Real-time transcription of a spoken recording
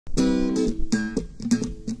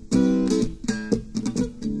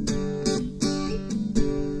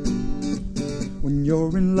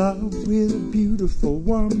you're in love with a beautiful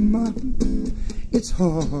woman, it's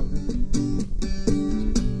hard.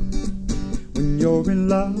 When you're in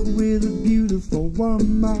love with a beautiful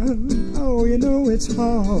woman, oh, you know it's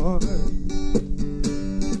hard.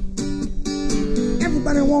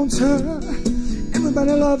 Everybody wants her,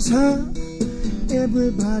 everybody loves her,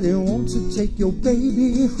 everybody wants to take your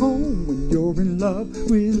baby home. When you're in love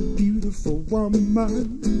with a beautiful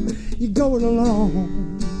woman, you're going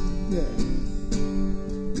along, yeah.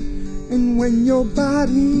 And when your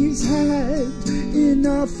body's had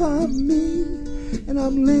enough of me, and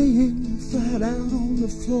I'm laying flat out on the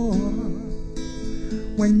floor,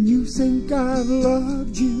 when you think I've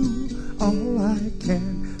loved you all I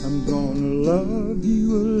can, I'm gonna love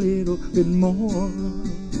you a little bit more.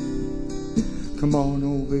 Come on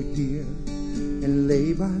over here and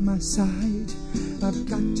lay by my side, I've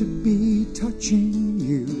got to be touching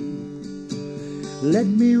you. Let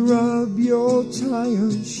me rub your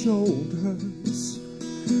tired shoulders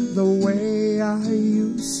the way I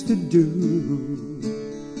used to do.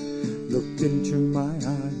 Look into my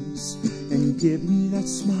eyes and give me that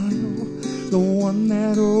smile, the one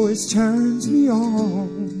that always turns me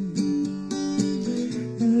on.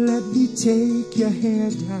 And let me take your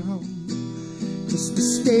hair down, just to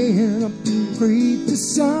stand up and greet the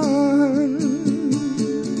sun.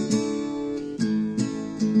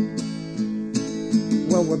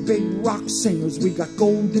 Well, we're big rock singers, we got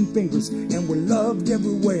golden fingers, and we're loved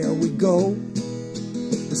everywhere we go.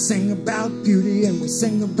 We sing about beauty and we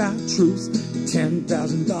sing about truth.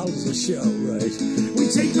 $10,000 a show, right? We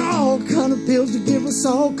take all kind of pills to give us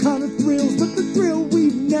all kind of thrills, but the thrill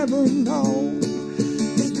we've never known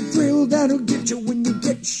is the thrill that'll get you when you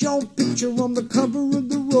get your picture on the cover of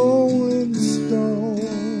the Rolling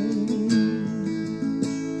Stone.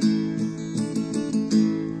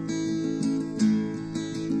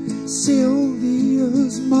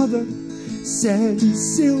 Sylvia's mother said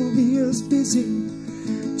Sylvia's busy,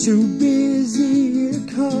 too busy to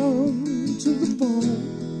come to the phone.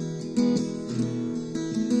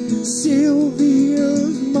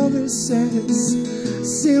 Sylvia's mother says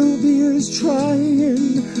Sylvia's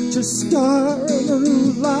trying to start a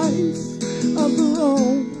new life of her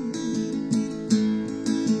own.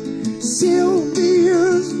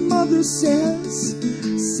 Sylvia's mother says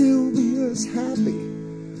Sylvia's happy,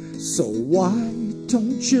 so why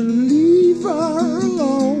don't you leave her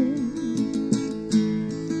alone?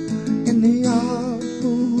 And the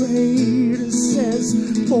operator says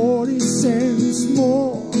 40 cents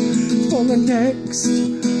more for the next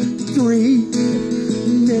 3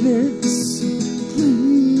 minutes.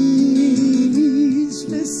 Please,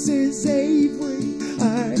 Mrs. Avery,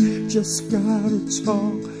 I just gotta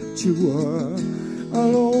talk to her.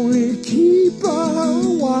 I'll only keep her a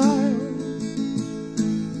while.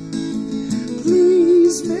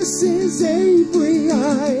 Please, Mrs. Avery,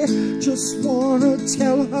 I just wanna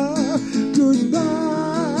tell her goodbye.